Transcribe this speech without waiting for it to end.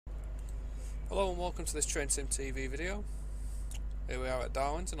Hello and welcome to this Train Sim TV video. Here we are at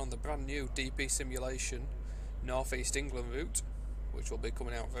Darlington on the brand new DP Simulation North East England route, which will be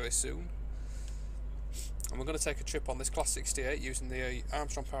coming out very soon. And we're going to take a trip on this Class 68 using the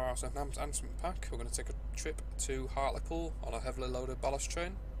Armstrong Powerhouse Enhancement Pack. We're going to take a trip to Hartlepool on a heavily loaded ballast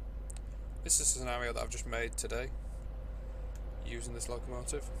train. This is a scenario that I've just made today using this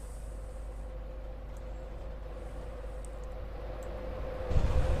locomotive.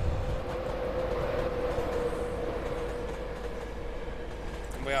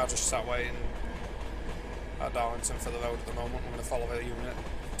 We are just sat waiting at Darlington for the road at the moment. We're going to follow the unit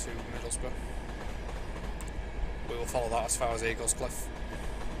to Middlesbrough. We will follow that as far as Eagles Cliff.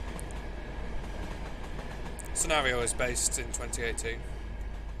 Scenario is based in 2018.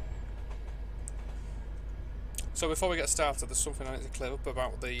 So before we get started, there's something I need to clear up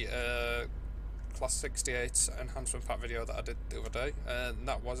about the Class 68 Enhancement Pack video that I did the other day, and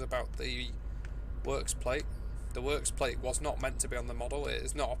that was about the works plate. The works plate was not meant to be on the model. It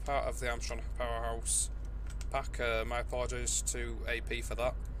is not a part of the Armstrong Powerhouse pack. My apologies to AP for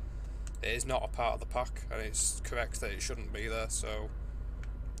that. It is not a part of the pack, and it's correct that it shouldn't be there, so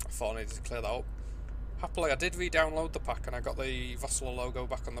I thought I needed to clear that up. Happily, I did re-download the pack, and I got the Vassal logo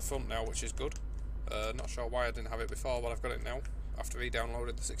back on the front now, which is good. Not sure why I didn't have it before, but I've got it now, after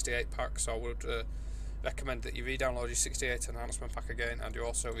re-downloading the 68 pack, so I would recommend that you re-download your 68 Enhancement Pack again, and you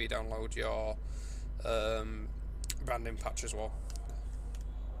also re-download your branding patch as well.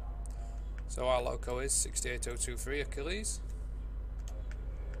 So our loco is 68023 Achilles.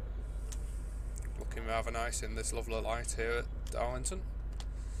 Looking rather nice in this lovely light here at Darlington.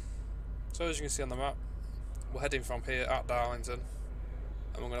 So as you can see on the map, we're heading from here at Darlington,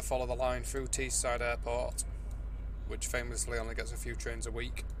 and we're going to follow the line through Teesside Airport, which famously only gets a few trains a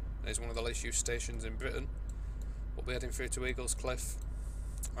week and is one of the least used stations in Britain. We'll be heading through to Eagles Cliff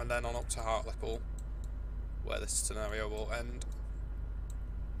and then on up to Hartlepool, where this scenario will end.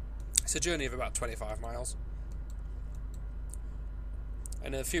 It's a journey of about 25 miles.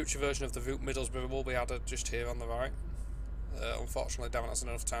 In a future version of the route, Middlesbrough will be added just here on the right. Unfortunately, Darren hasn't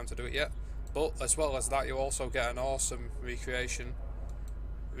enough time to do it yet. But as well as that, you also get an awesome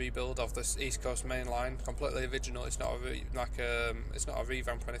rebuild of this East Coast main line, completely original. It's not it's not a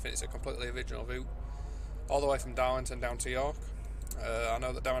revamp or anything. It's a completely original route, all the way from Darlington down to York. I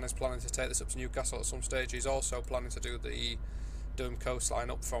know that Darren is planning to take this up to Newcastle at some stage. He's also planning to do the Durham coastline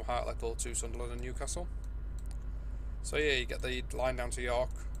up from Hartlepool to Sunderland and Newcastle. So yeah, you get the line down to York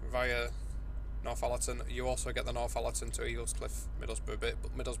via Northallerton. You also get the Northallerton to Eagles Cliff, Middlesbrough bit,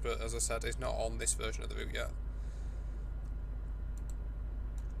 but Middlesbrough, as I said, is not on this version of the route yet.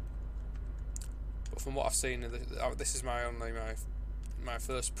 But from what I've seen, this is my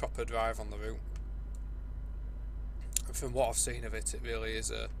first proper drive on the route. And from what I've seen of it, it really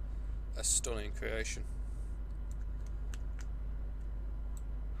is a stunning creation.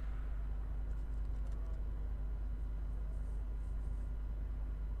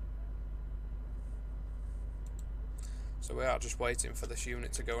 So we are just waiting for this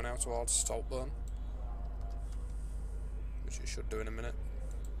unit to go now towards Saltburn, which it should do in a minute.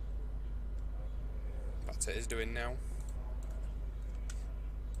 That's it is doing now.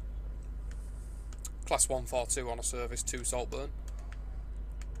 Class 142 on a service to Saltburn,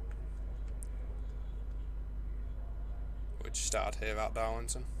 which started here at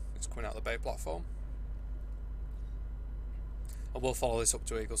Darlington. It's coming out the bay platform, and we'll follow this up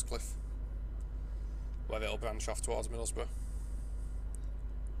to Eagles Cliff, where it'll branch off towards Middlesbrough.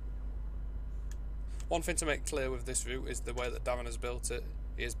 One thing to make clear with this route is the way that Darren has built it.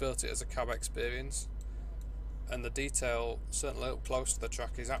 He has built it as a cab experience, and the detail, certainly up close to the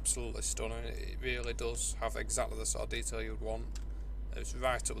track, is absolutely stunning. It really does have exactly the sort of detail you'd want. It's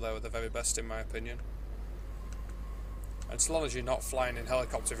right up there with the very best, in my opinion. And so long as you're not flying in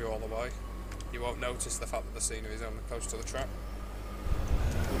helicopter view all the way, you won't notice the fact that the scenery is only close to the track.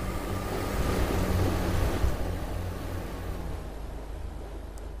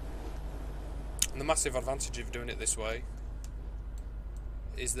 And the massive advantage of doing it this way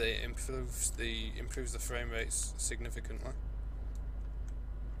is that it improves the frame rates significantly.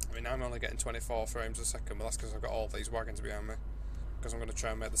 I mean, I'm only getting 24 frames a second, but that's because I've got all these wagons behind me, because I'm going to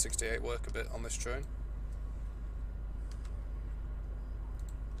try and make the 68 work a bit on this train.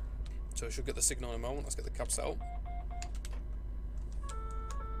 So I should get the signal in a moment. Let's get the cab set up.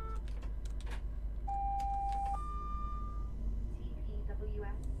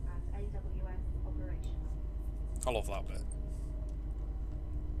 I love that bit.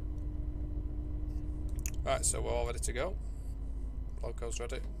 Right, so we're all ready to go. Loco's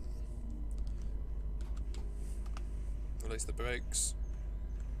ready. Release the brakes.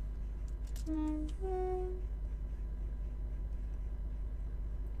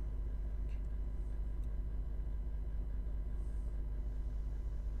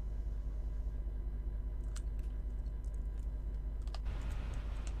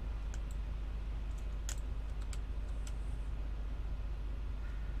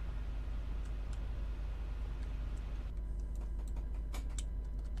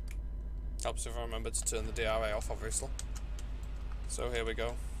 Helps if I remember to turn the DRA off, obviously. So here we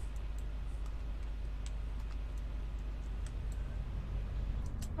go.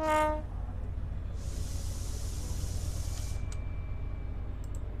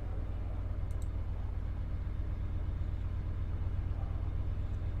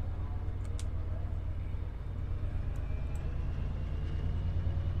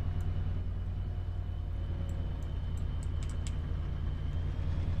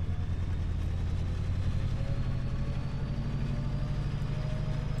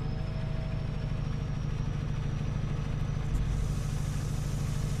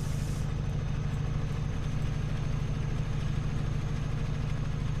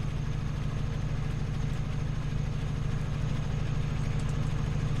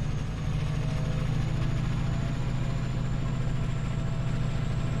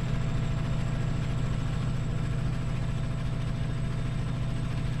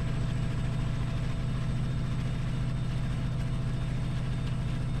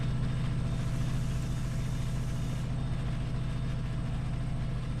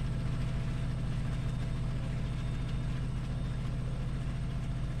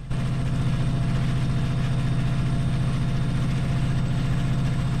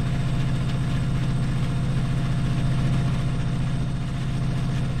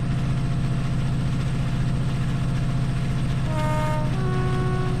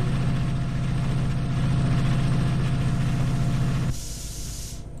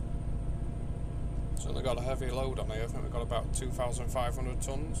 Got a heavy load on here. I think we've got about 2,500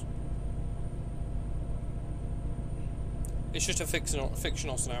 tons. It's just a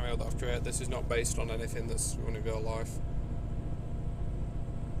fictional scenario that I've created. This is not based on anything that's going to go live.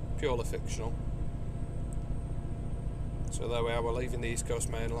 Purely fictional. So there we are, we're leaving the East Coast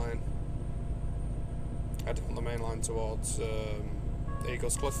main line. Heading on the main line towards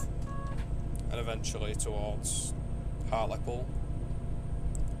Eaglescliff. And eventually towards Hartlepool.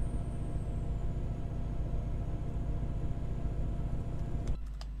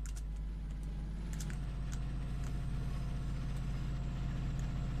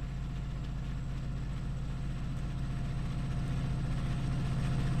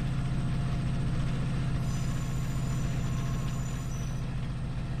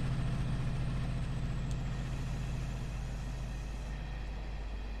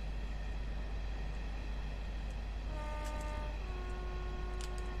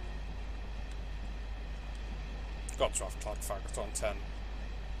 Got to have clad fact on 10.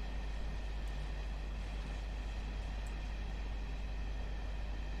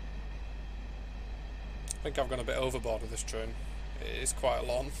 I think I've gone a bit overboard with this train. It is quite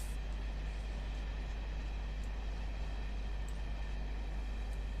long.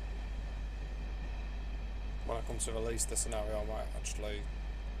 When I come to release the scenario, I might actually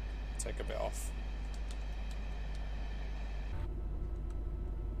take a bit off.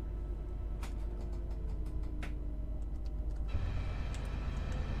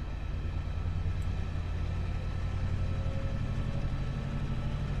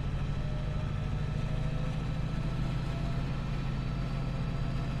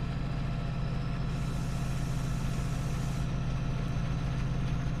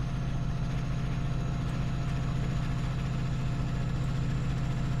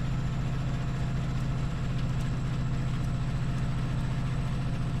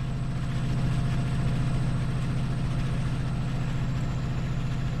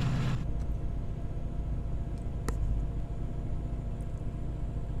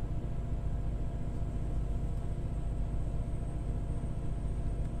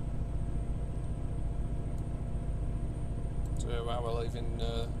 While we're leaving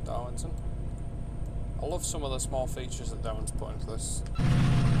Darlington. I love some of the small features that Darren's put into this.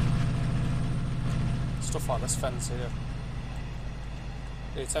 Stuff like this fence here.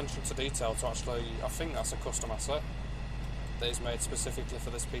 The attention to detail to actually, I think that's a custom asset that is made specifically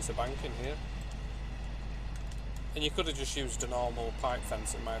for this piece of banking here. And you could have just used a normal pipe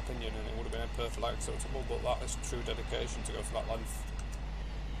fence in my opinion and it would have been perfectly acceptable, but that is true dedication to go for that length.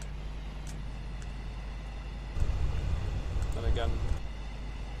 Again,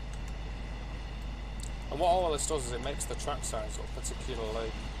 and what all of this does is it makes the track size look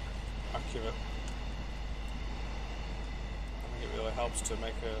particularly accurate. I think it really helps to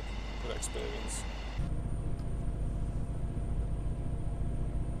make Good experience.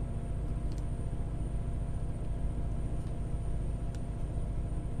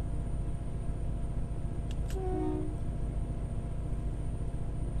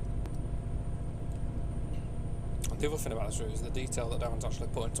 The other thing about this route is the detail that Devon's actually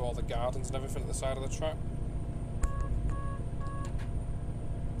put into all the gardens and everything at the side of the track.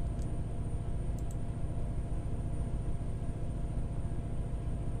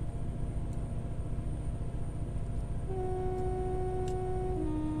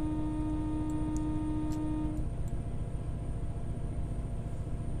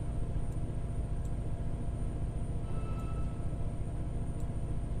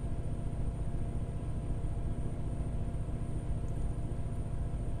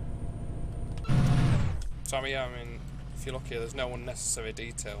 So yeah, I mean, if you look here, there's no unnecessary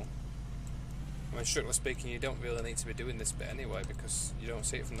detail. I mean, strictly speaking, you don't really need to be doing this bit anyway, because you don't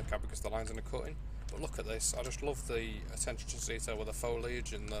see it from the cab because the lines are cutting. But look at this, I just love the attention to detail with the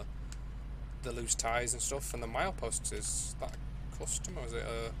foliage and the loose ties and stuff, and the milepost is that custom, or is it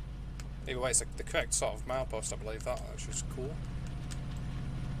either way, it's the correct sort of milepost, I believe that, which is cool.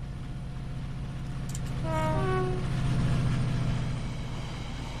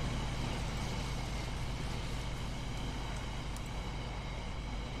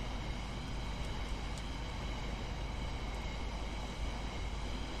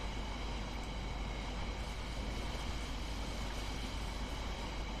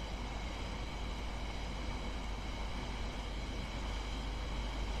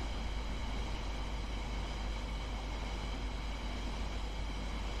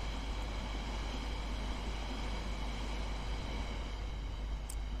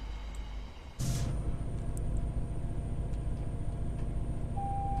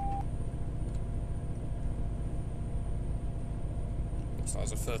 So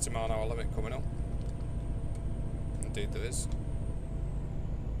there's a 30-mile-an-hour limit coming up. Indeed there is.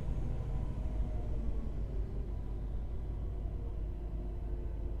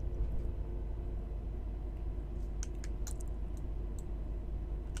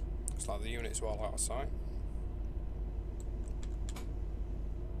 Looks like the unit's well out of sight.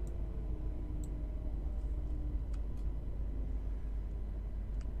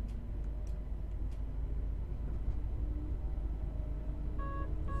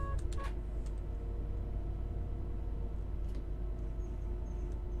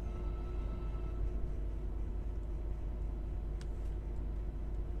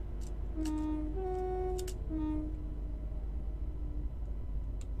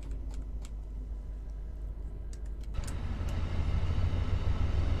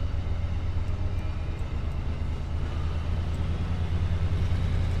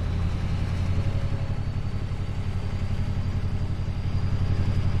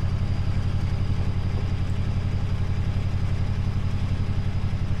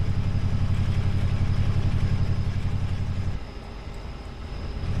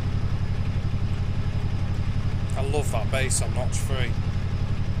 I love that base on notch 3.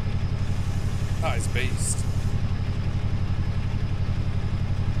 That is beast.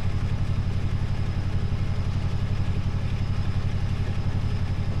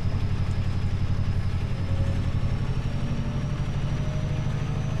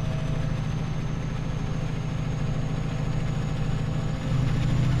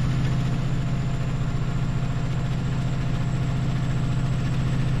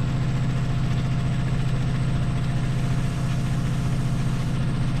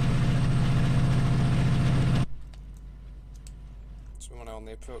 On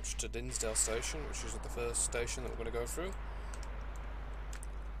the approach to Dinsdale station, which is the first station that we're going to go through. I'm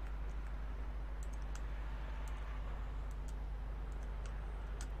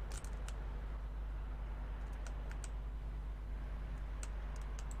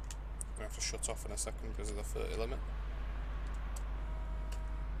going to have to shut off in a second because of the 30 limit.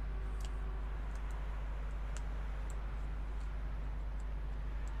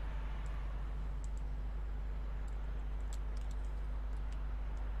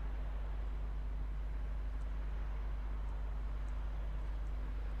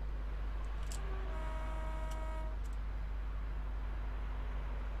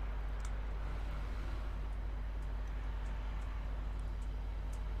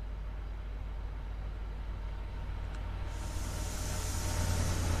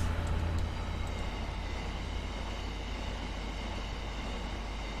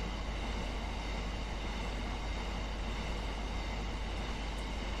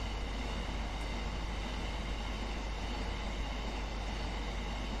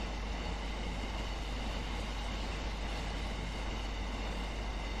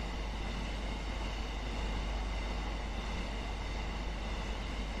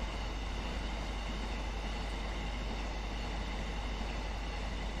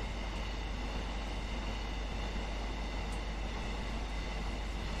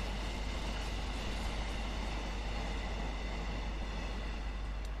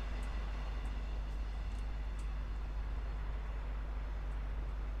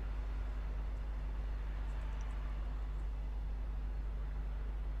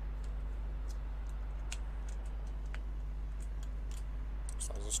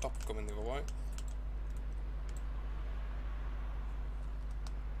 So there's a stopper coming the other way.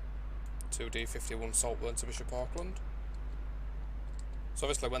 2D51 Saltburn to Bishop Auckland. So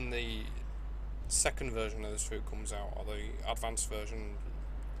obviously when the second version of this route comes out, or the advanced version,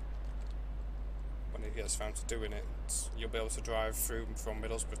 when it gets found to doing it, you'll be able to drive through from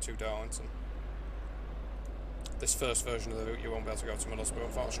Middlesbrough to Darlington. This first version of the route you won't be able to go to Middlesbrough,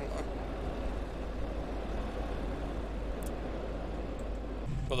 unfortunately.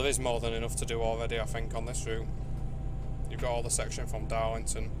 But there is more than enough to do already, I think, on this route. You've got all the section from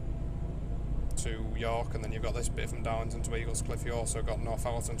Darlington to York, and then you've got this bit from Darlington to Eaglescliffe. You also got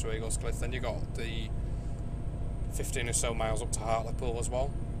Northallerton to Eaglescliffe. Then you've got the 15 or so miles up to Hartlepool as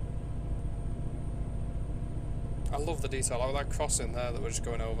well. I love the detail. I like that crossing there that we're just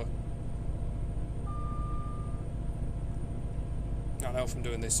going over. I know from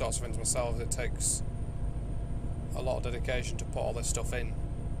doing these sorts of things myself, it takes a lot of dedication to put all this stuff in.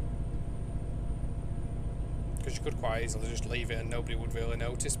 Because you could quite easily just leave it and nobody would really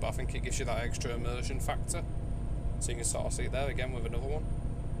notice, but I think it gives you that extra immersion factor. So you can sort of see it there again with another one.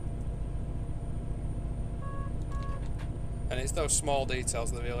 And it's those small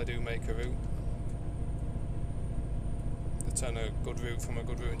details that really do make a route. They turn a good route from a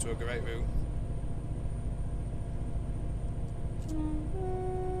good route into a great route.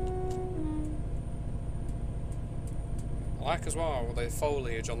 I like as well the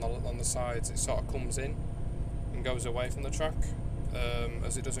foliage on the sides. It sort of comes in and goes away from the track,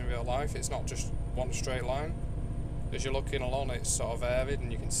 as it does in real life. It's not just one straight line. As you're looking along, it's sort of varied,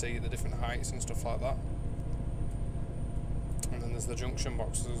 and you can see the different heights and stuff like that. And then there's the junction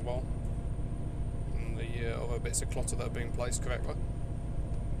boxes as well, and the other bits of clutter that are being placed correctly.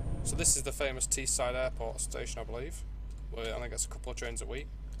 So this is the famous Teesside Airport station, I believe, where I think it's a couple of trains a week.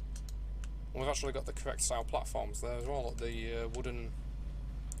 And we've actually got the correct style platforms there as well, the wooden,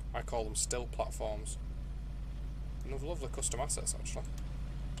 I call them still platforms. And they've lovely custom assets actually.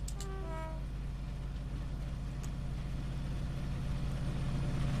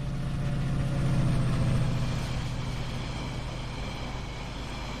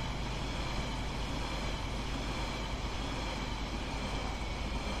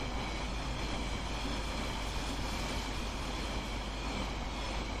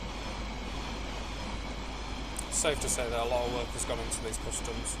 Safe to say that a lot of work has gone into these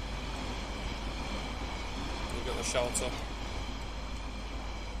customs. You've got the shelter.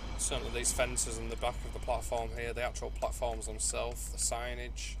 Certainly these fences in the back of the platform here, the actual platforms themselves, the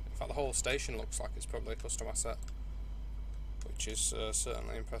signage. In fact, the whole station looks like it's probably a custom asset, which is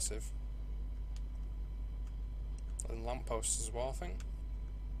certainly impressive. And lampposts as well, I think.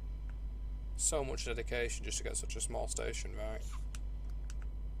 So much dedication just to get such a small station right.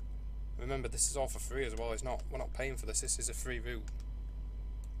 Remember, this is all for free as well. We're not paying for this. This is a free route.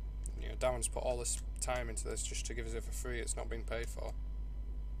 You know, Darren's put all this time into this just to give us it for free. It's not being paid for.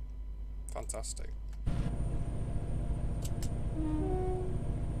 Fantastic.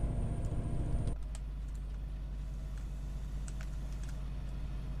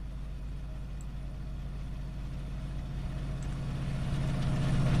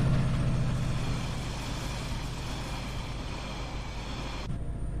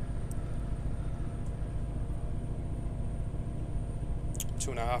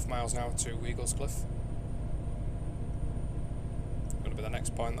 2.5 miles now to Eaglescliffe. Going to be the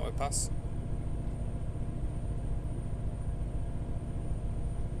next point that we pass.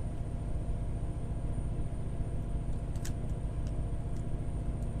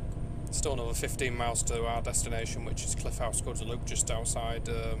 Still another 15 miles to our destination, which is Cliff House Goods Loop, just outside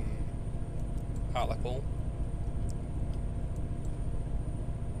Hartlepool.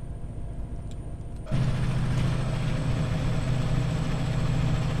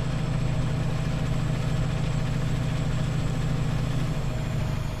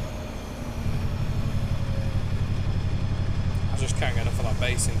 I just can't get enough of that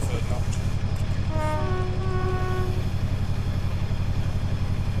bass in third notch.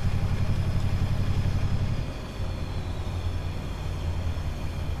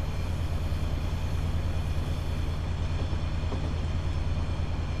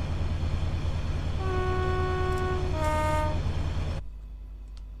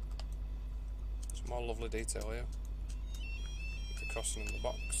 More lovely detail here. The crossing in the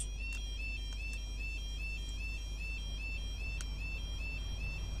box.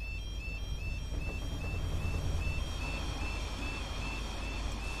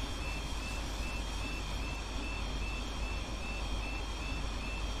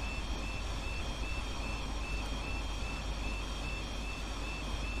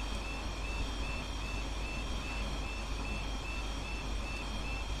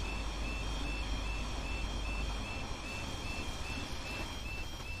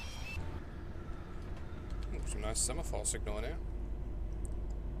 Some nice semaphore signal in here.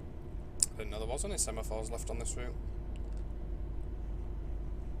 Didn't know there was any semaphores left on this route.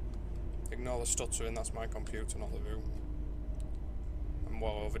 Ignore the stuttering, that's my computer, not the route. I'm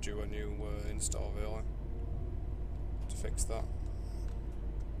well overdue a new install really to fix that.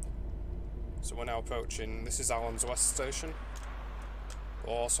 So we're now approaching, this is Allen's West Station,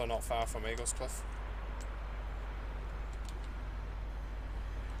 but also not far from Eaglescliff.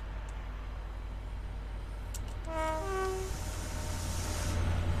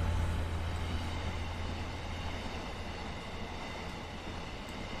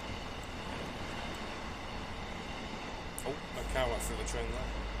 Oh, a car went through the train there.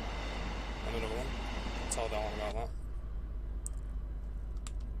 And another one. I'll tell Darlington about that.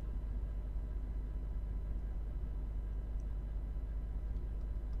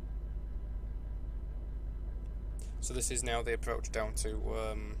 So this is now the approach down to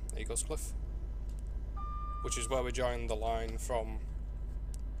Eaglescliff, which is where we join the line from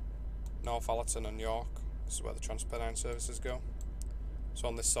Northallerton and York. This is where the Transpennine services go. So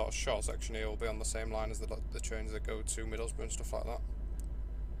on this sort of short section here, we'll be on the same line as the trains that go to Middlesbrough and stuff like that.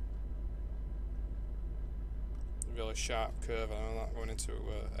 Really sharp curve and all that going into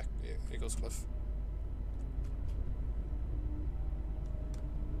Eaglescliff.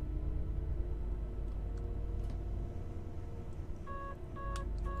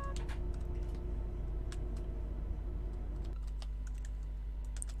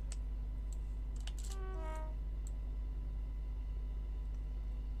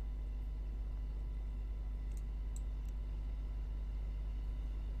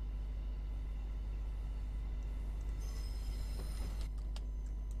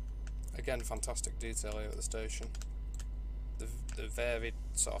 Again, fantastic detail here at the station. The varied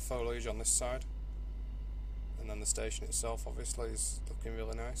sort of foliage on this side, and then the station itself obviously is looking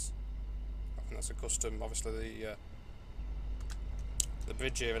really nice. I think that's a custom, obviously the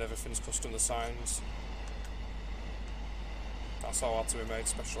bridge here and everything's custom, the signs. That's all had to be made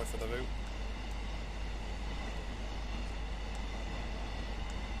especially for the route.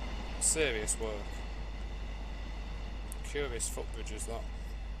 Serious work. Curious footbridges that.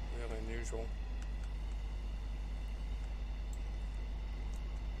 Really unusual.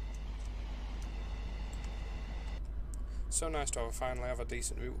 So nice to finally have a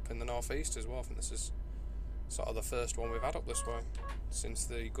decent route up in the northeast as well. I think this is sort of the first one we've had up this way since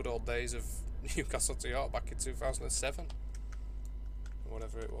the good old days of Newcastle to York back in 2007 or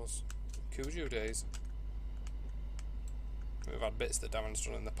whatever it was. Cujo days. We've had bits that Darren's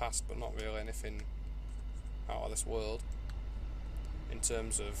done in the past, but not really anything out of this world in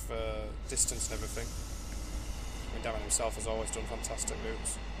terms of distance and everything. I mean, Darren himself has always done fantastic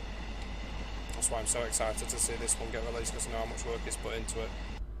routes. That's why I'm so excited to see this one get released, because I know how much work is put into it.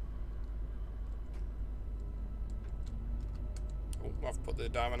 Oh, I've put the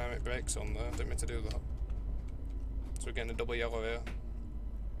dynamic brakes on there, didn't mean to do that. So we're getting a double yellow here.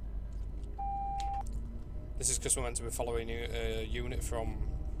 This is because we're meant to be following a unit from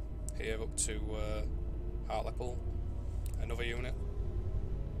here up to Hartlepool, another unit,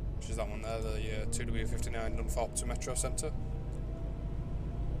 which is that one there, the 2W59 Dunthorpe to Metro Centre.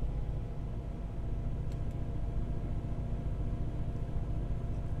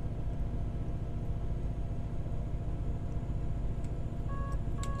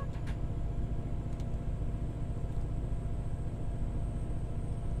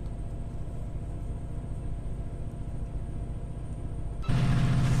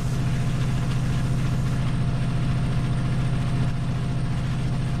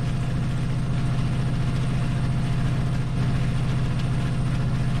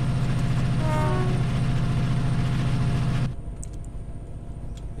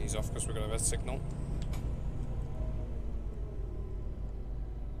 Off because we've got a red signal.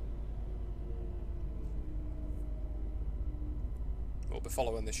 We'll be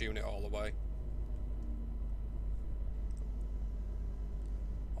following this unit all the way.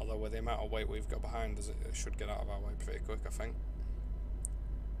 Although with the amount of weight we've got behind us, it should get out of our way pretty quick, I think.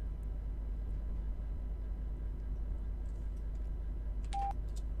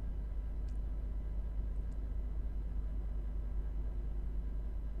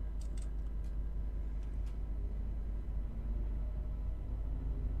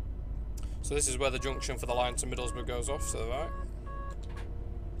 So this is where the junction for the line to Middlesbrough goes off, to the right.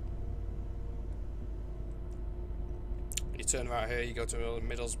 You turn right here, you go to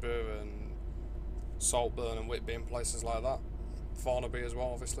Middlesbrough and Saltburn and Whitby and places like that. Thornaby as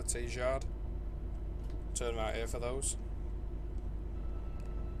well, obviously, Tees Yard. Turn right here for those.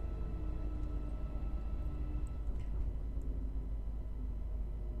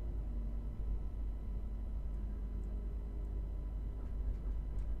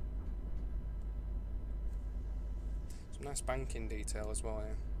 Some nice banking detail as well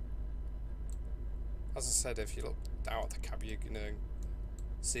here. As I said, if you look out at the cab, you're going to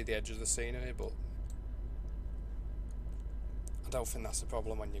see the edge of the scenery, but I don't think that's a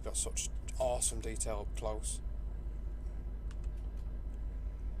problem when you've got such awesome detail up close.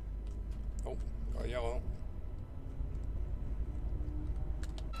 Oh, got a yellow.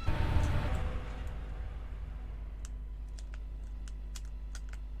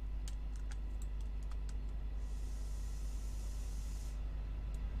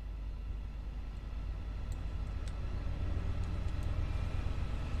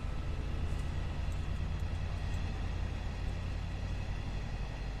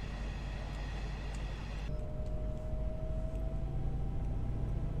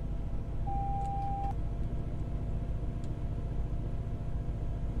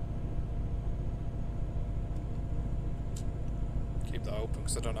 Keep that open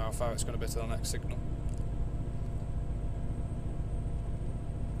because I don't know how far it's going to be to the next signal.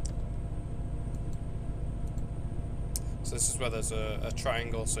 So this is where there's a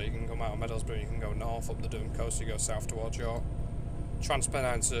triangle, so you can come out of Middlesbrough, you can go north up the Durham coast, you go south towards York.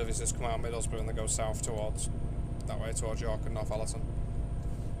 Transpennine services come out of Middlesbrough and they go south towards, that way towards York and North Allerton.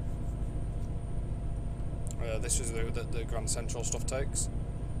 This is the route that the Grand Central stuff takes.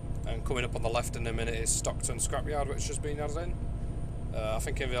 And coming up on the left in a minute is Stockton Scrapyard, which has been added in. I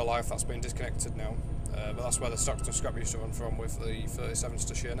think in real life that's been disconnected now, but that's where the Stockton Scrap used to run from with the 37s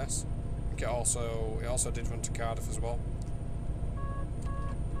to Sheerness. I think it also did run to Cardiff as well.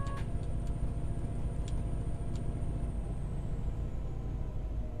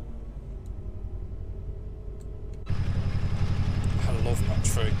 I love Notch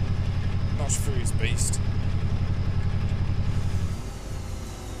 3. Notch 3 is beast.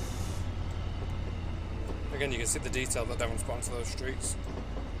 Again, you can see the detail that Devon's put onto those streets.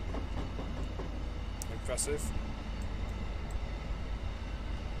 Impressive.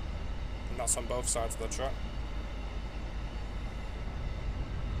 And that's on both sides of the track.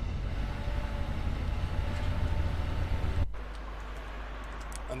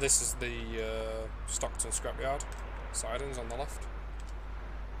 And this is the Stockton Scrapyard. Sidings on the left.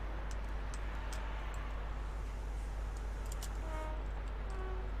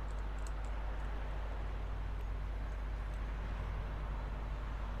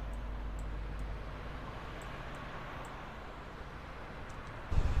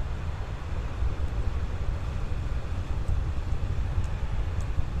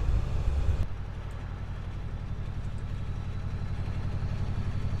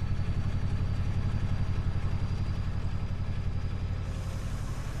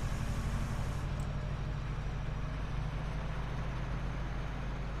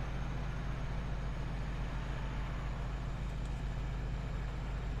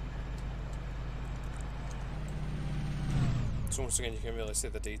 So once again you can really see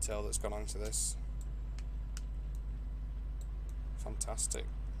the detail that's gone onto this. Fantastic.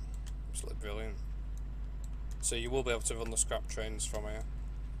 Absolutely brilliant. So you will be able to run the scrap trains from here.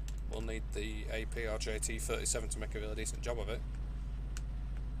 We'll need the AP or JT37 to make a really decent job of it.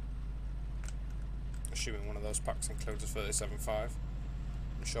 Assuming one of those packs includes a 37.5. I'm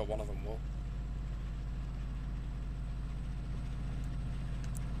sure one of them will.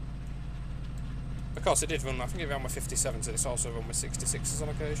 Of course it did run, I think it ran with 57s, it's also run with 66s on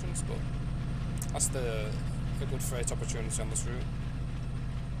occasions, but that's a good freight opportunity on this route.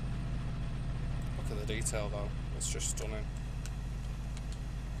 Look at the detail though, it's just stunning.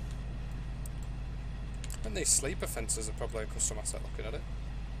 And these sleeper fences are probably a custom asset looking at it.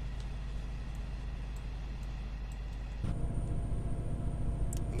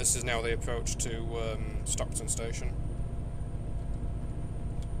 And this is now the approach to Stockton Station.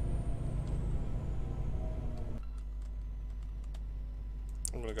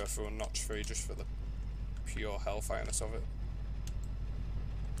 I'm going to go through a Notch 3 just for the pure hellfireness of it.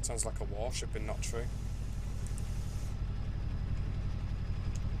 Sounds like a warship in Notch 3.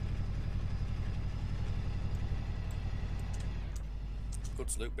 Good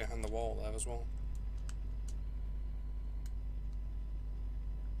loop behind the wall there as well.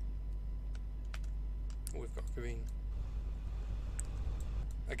 Oh, we've got green.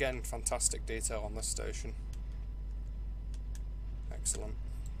 Again, fantastic detail on this station. Excellent.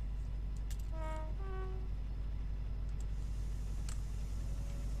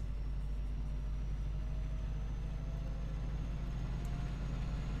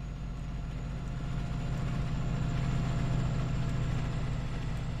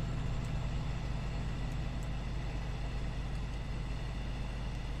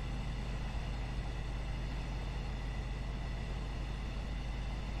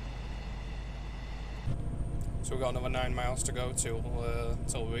 So we've got another 9 miles to go till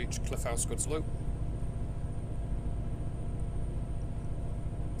we reach Cliff House Goods Loop.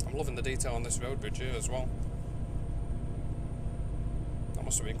 I'm loving the detail on this road bridge here as well. That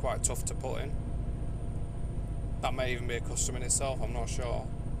must have been quite tough to put in. That may even be a custom in itself, I'm not sure.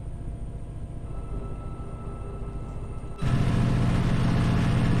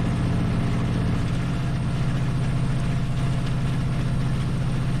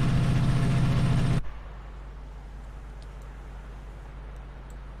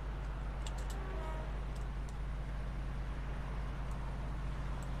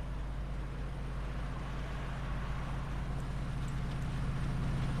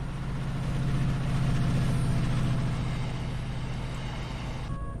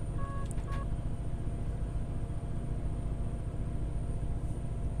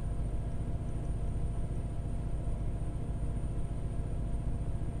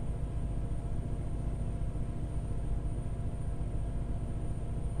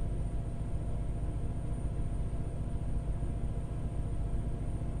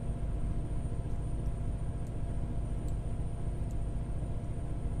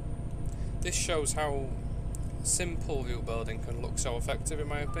 This shows how simple route building can look so effective, in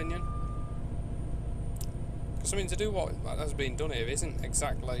my opinion. Because I mean, to do what has been done here isn't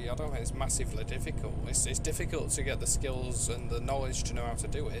exactly, I don't think it's massively difficult. It's difficult to get the skills and the knowledge to know how to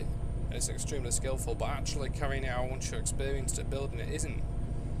do it. It's extremely skillful, but actually carrying it out once you're experienced at building it isn't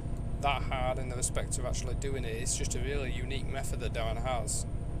that hard in the respect of actually doing it. It's just a really unique method that Darren has.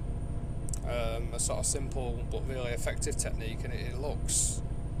 A sort of simple but really effective technique, and it looks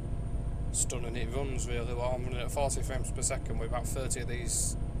stunning. It runs really well. I'm running at 40 frames per second with about 30 of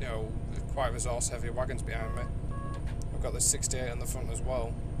these, you know, quite resource heavy wagons behind me. I've got the 68 on the front as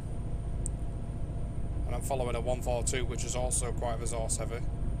well, and I'm following a 142 which is also quite resource heavy,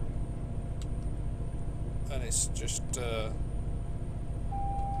 and it's just the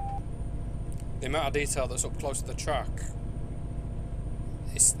amount of detail that's up close to the track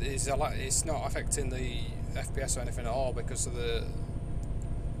it's not affecting the FPS or anything at all because of the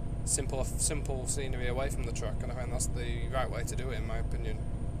simple scenery away from the track, and I think that's the right way to do it, in my opinion.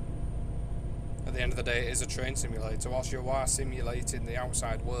 At the end of the day, it is a train simulator. Whilst you are simulating the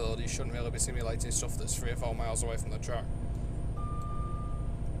outside world, you shouldn't really be simulating stuff that's 3 or 4 miles away from the track.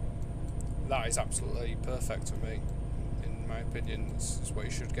 That is absolutely perfect for me, in my opinion. This is what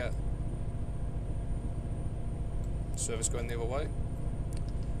you should get. Service going the other way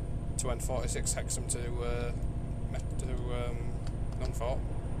to N46 Hexham to Nunthorpe.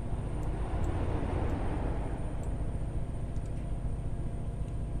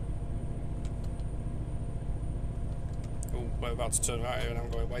 Oh, we're about to turn right here and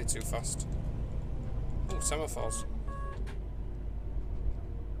I'm going way too fast. Oh, semaphores.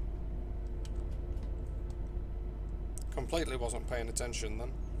 Completely wasn't paying attention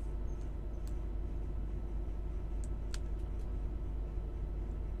then.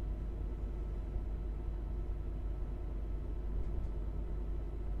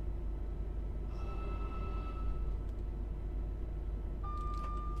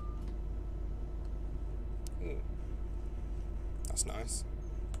 That's nice.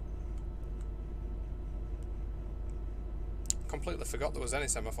 Completely forgot there was any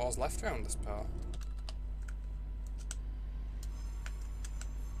semaphores left around this part.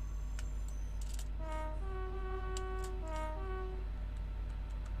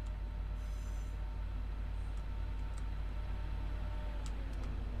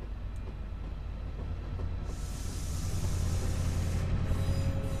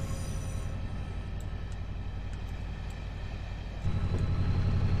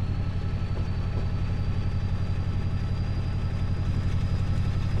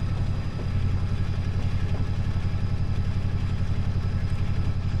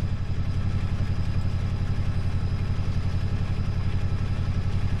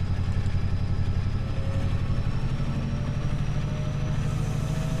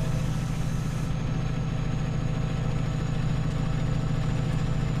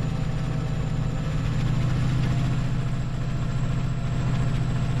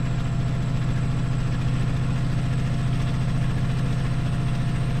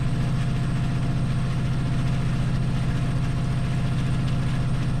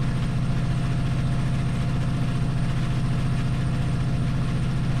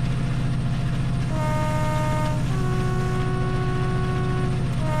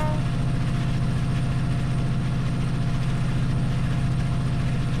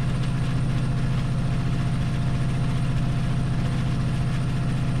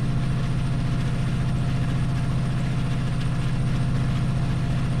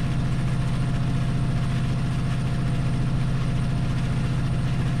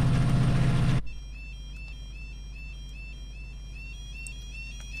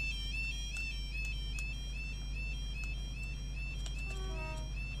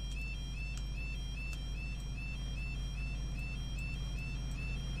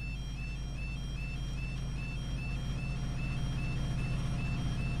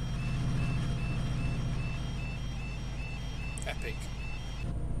 peak.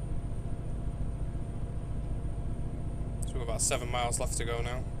 So we've got about 7 miles left to go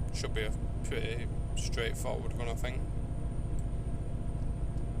now. Should be a pretty straightforward run, I think.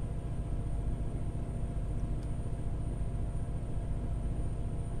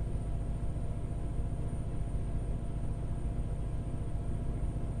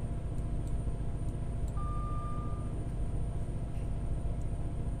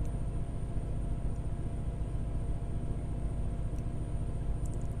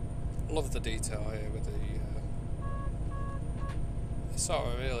 Love the detail here with the it's sort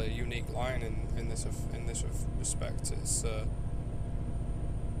of really a unique line in this respect. It's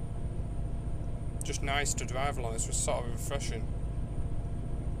just nice to drive along. It's just sort of refreshing.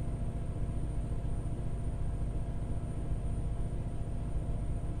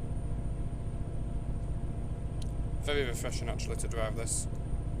 Very refreshing actually to drive this.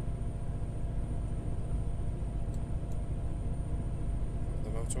 The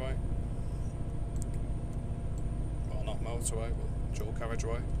motorway. Well, not motorway, but dual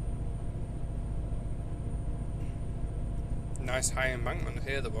carriageway. Nice high embankment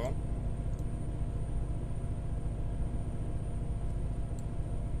here, the one.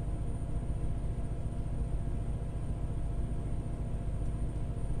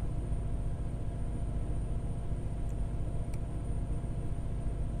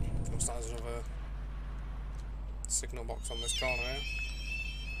 Looks like there's another signal box on this corner here.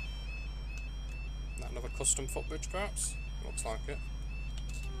 Is that another custom footbridge perhaps? Looks like it.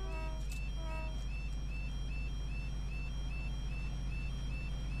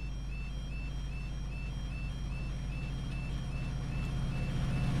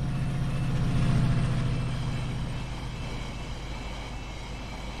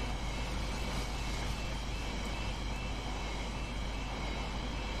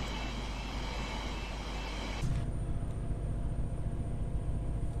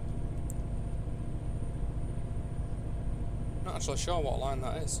 Not actually sure what line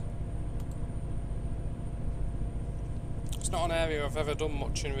that is. It's not an area I've ever done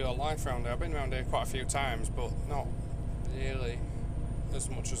much in real life around here. I've been around here quite a few times, but not really as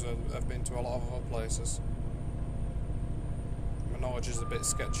much as I've been to a lot of other places. My knowledge is a bit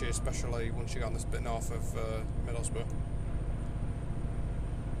sketchy, especially once you get on this bit north of Middlesbrough.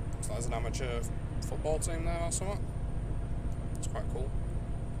 Looks like there's an amateur football team there or something. It's quite cool.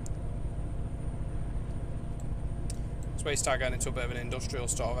 It's where you start getting into a bit of an industrial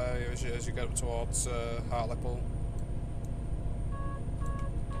sort of area as you get up towards Hartlepool.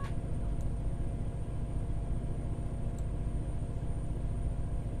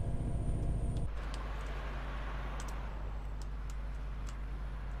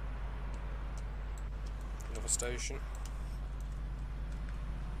 Another station.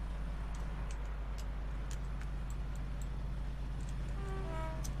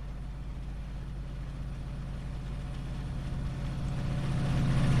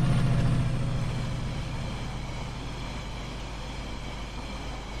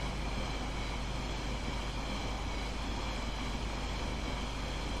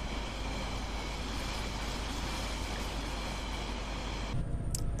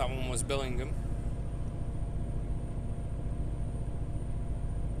 That one was Billingham.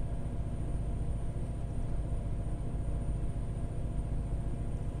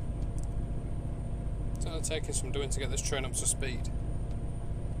 It's going to take us some doing to get this train up to speed.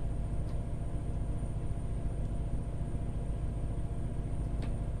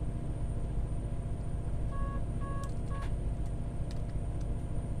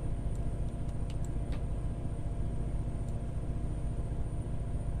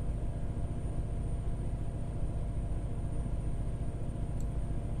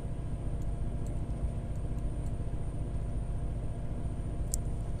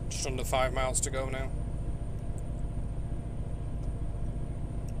 Just under 5 miles to go now.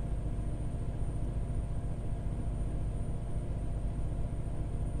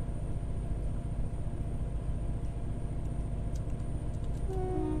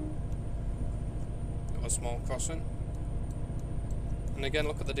 Got a small crossing. And again,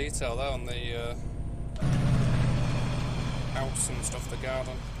 look at the detail there on the house and stuff, the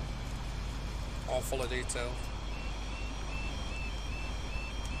garden. All full of detail.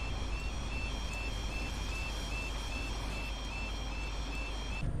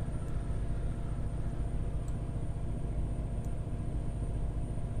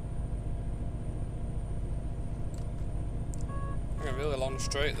 A really long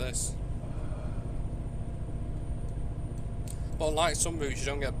straight this. But unlike some routes, you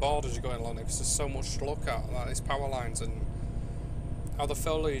don't get bored as you're going along it because there's so much to look at, like these power lines and how the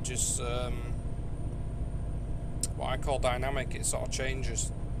foliage is, well, what I call dynamic, it sort of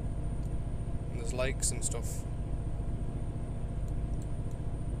changes. And there's lakes and stuff.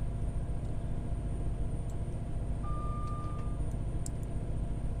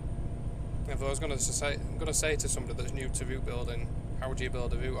 If I was going to say to somebody that's new to route building, how would you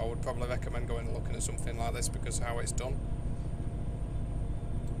build a route? I would probably recommend going and looking at something like this because of how it's done.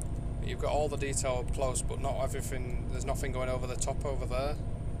 You've got all the detail up close, but not everything. There's nothing going over the top over there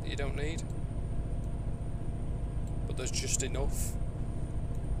that you don't need. But there's just enough.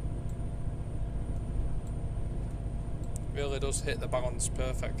 It really does hit the balance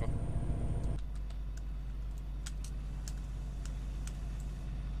perfectly.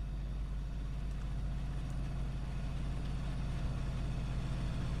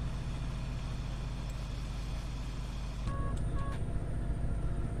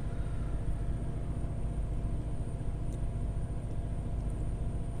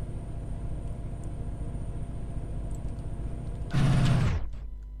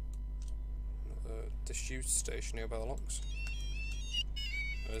 Disused station here by the locks.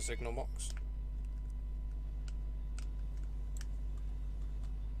 A signal box.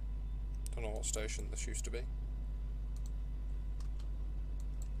 Don't know what station this used to be.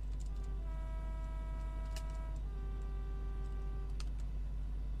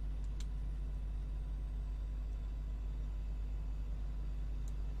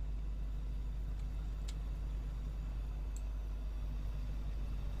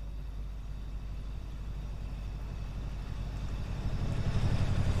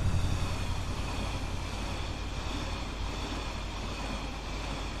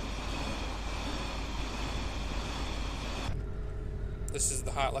 This is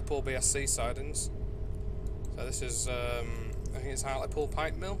the Hartlepool BSC sidings. So this is, I think it's Hartlepool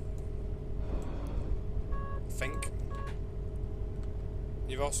Pipe Mill. I think.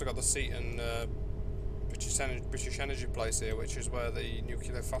 You've also got the Seaton British Energy place here, which is where the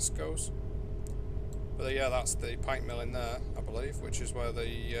nuclear fast goes. But yeah, that's the pipe mill in there, I believe, which is where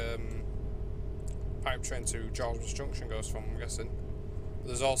the pipe train to George's Junction goes from, I'm guessing.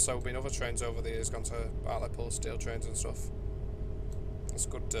 There's also been other trains over the years gone to Hartlepool, steel trains and stuff. That's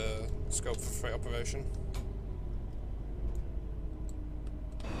good scope for freight operation.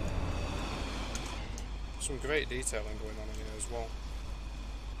 Some great detailing going on in here as well.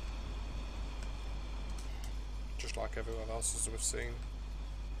 Just like everywhere else as we've seen.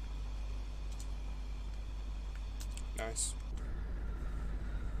 Nice.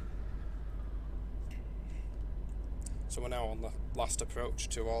 So we're now on the last approach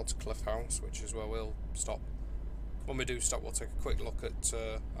towards Cliff House, which is where we'll stop. When we do stop, we'll take a quick look at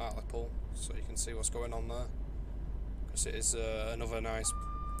Hartlepool, so you can see what's going on there. Because it is another nice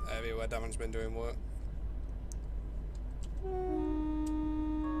area where Darren's been doing work.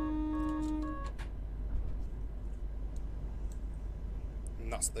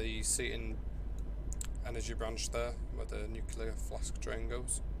 And that's the Seaton Energy branch there, where the nuclear flask train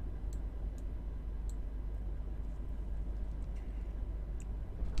goes.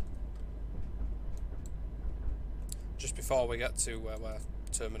 Just before we get to where we're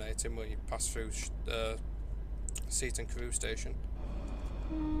terminating, we pass through Seaton Crew Station.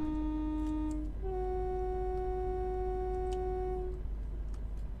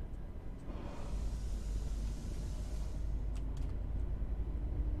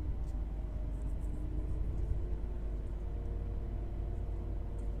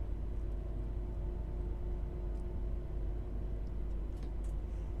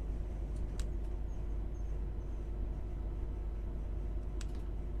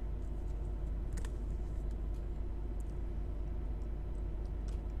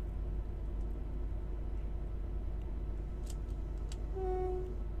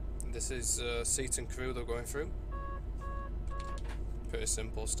 This is Seaton Crew they're going through. Pretty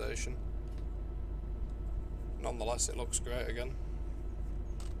simple station. Nonetheless, it looks great again.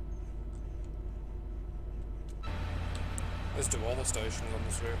 Let's do all the stations on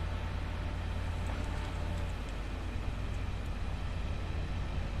this route.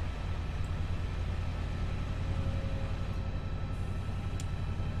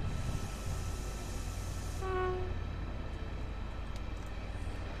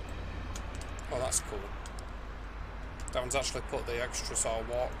 Oh, that's cool. That one's actually put the extra sort of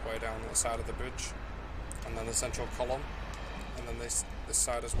walkway down the side of the bridge, and then the central column, and then this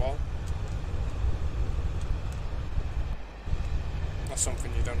side as well. That's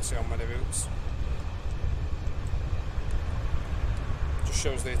something you don't see on many routes. Just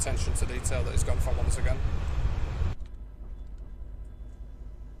shows the attention to detail that he's gone for once again.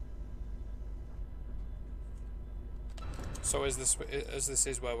 So as this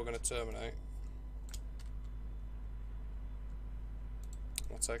is where we're going to terminate.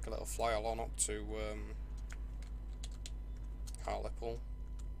 take a little fly along up to Hartlepool.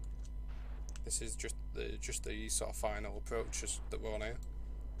 This is just the sort of final approaches that we're on here.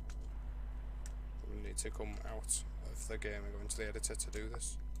 We need to come out of the game and go into the editor to do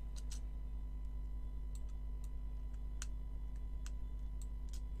this.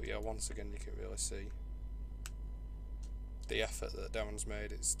 But yeah, once again you can really see the effort that Darren's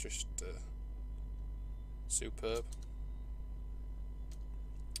made. It's just superb.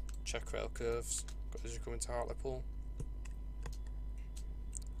 Check rail curves as you come into Hartlepool.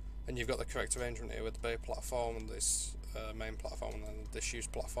 And you've got the correct arrangement here with the bay platform and this main platform and then the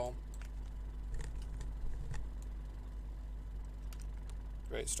disused platform.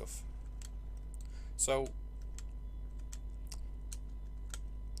 Great stuff. So,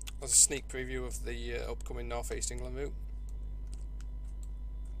 as a sneak preview of the upcoming North East England route,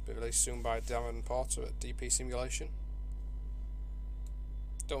 be released soon by Darren Porter at DP Simulation.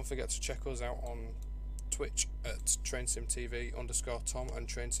 Don't forget to check us out on Twitch at TrainSimTV_Tom and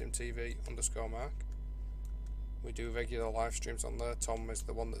TrainSimTV_Mark. We do regular live streams on there. Tom is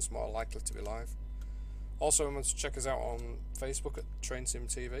the one that's more likely to be live. Also remember to check us out on Facebook at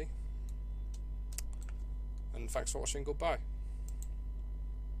TrainSimTV. And thanks for watching, goodbye.